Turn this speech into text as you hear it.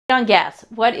Radon gas.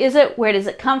 What is it? Where does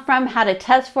it come from? How to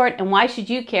test for it? And why should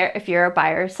you care if you're a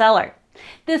buyer or seller?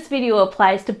 This video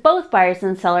applies to both buyers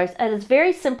and sellers, and it's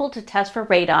very simple to test for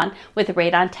radon with the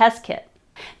Radon Test Kit.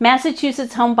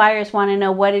 Massachusetts home buyers want to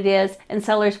know what it is, and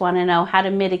sellers want to know how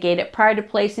to mitigate it prior to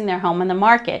placing their home on the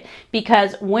market,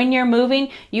 because when you're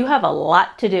moving, you have a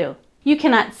lot to do. You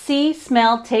cannot see,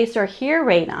 smell, taste, or hear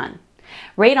radon.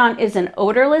 Radon is an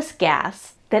odorless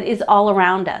gas that is all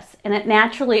around us, and it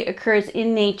naturally occurs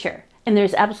in nature, and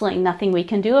there's absolutely nothing we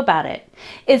can do about it.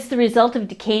 It's the result of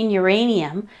decaying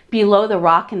uranium below the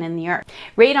rock and in the earth.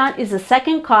 Radon is the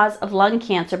second cause of lung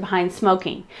cancer behind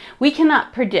smoking. We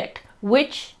cannot predict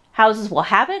which houses will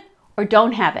have it or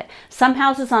don't have it. Some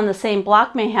houses on the same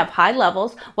block may have high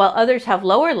levels while others have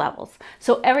lower levels,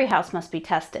 so every house must be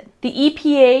tested. The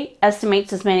EPA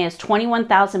estimates as many as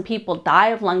 21,000 people die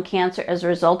of lung cancer as a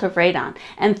result of radon,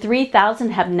 and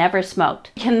 3,000 have never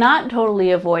smoked. You cannot totally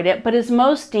avoid it, but is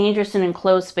most dangerous in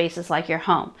enclosed spaces like your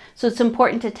home, so it's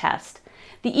important to test.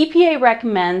 The EPA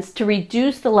recommends to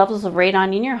reduce the levels of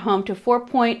radon in your home to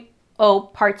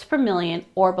 4.0 parts per million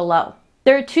or below.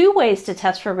 There are two ways to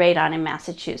test for radon in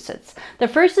Massachusetts. The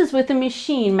first is with a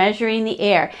machine measuring the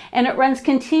air, and it runs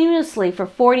continuously for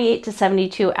 48 to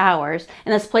 72 hours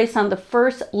and is placed on the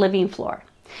first living floor.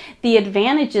 The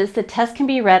advantage is the test can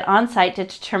be read on site to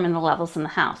determine the levels in the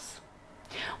house.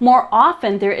 More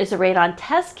often, there is a Radon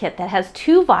Test Kit that has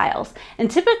two vials, and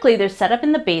typically they're set up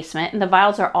in the basement, and the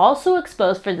vials are also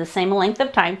exposed for the same length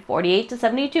of time, 48 to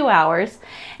 72 hours,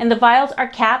 and the vials are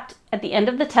capped at the end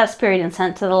of the test period and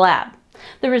sent to the lab.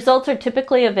 The results are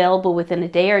typically available within a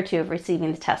day or two of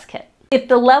receiving the test kit. If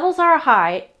the levels are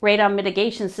high, radon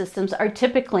mitigation systems are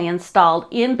typically installed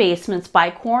in basements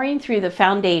by coring through the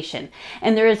foundation,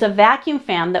 and there is a vacuum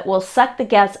fan that will suck the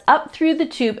gas up through the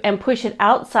tube and push it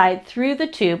outside through the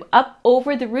tube up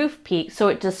over the roof peak so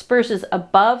it disperses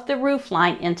above the roof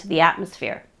line into the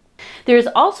atmosphere. There is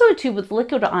also a tube with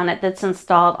liquid on it that's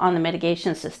installed on the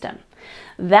mitigation system.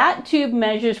 That tube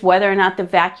measures whether or not the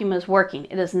vacuum is working.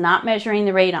 It is not measuring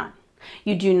the radon.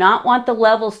 You do not want the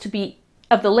levels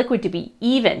of the liquid to be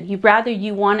even. You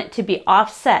want it to be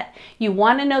offset. You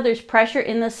want to know there's pressure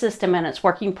in the system and it's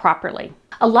working properly.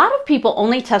 A lot of people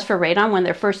only test for radon when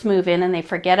they first move in and they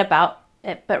forget about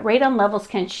it, but radon levels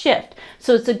can shift.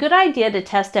 So it's a good idea to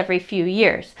test every few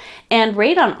years. And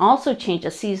radon also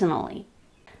changes seasonally.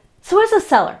 So as a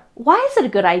seller, why is it a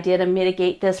good idea to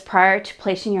mitigate this prior to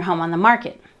placing your home on the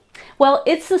market? Well,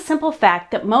 it's the simple fact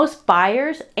that most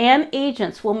buyers and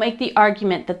agents will make the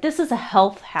argument that this is a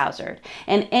health hazard,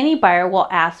 and any buyer will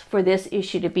ask for this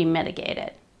issue to be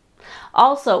mitigated.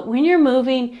 Also, when you're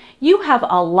moving, you have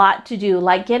a lot to do,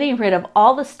 like getting rid of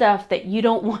all the stuff that you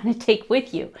don't want to take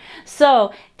with you.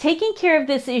 So taking care of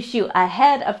this issue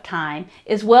ahead of time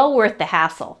is well worth the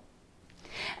hassle.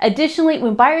 Additionally,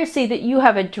 when buyers see that you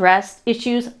have addressed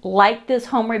issues like this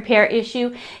home repair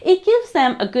issue, it gives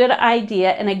them a good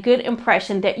idea and a good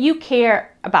impression that you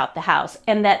care about the house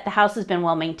and that the house has been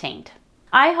well maintained.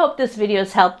 I hope this video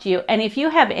has helped you, and if you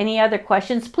have any other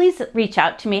questions, please reach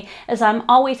out to me, as I'm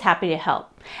always happy to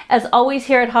help. As always,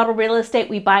 here at Huddle Real Estate,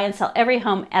 we buy and sell every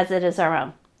home as it is our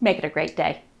own. Make it a great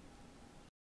day.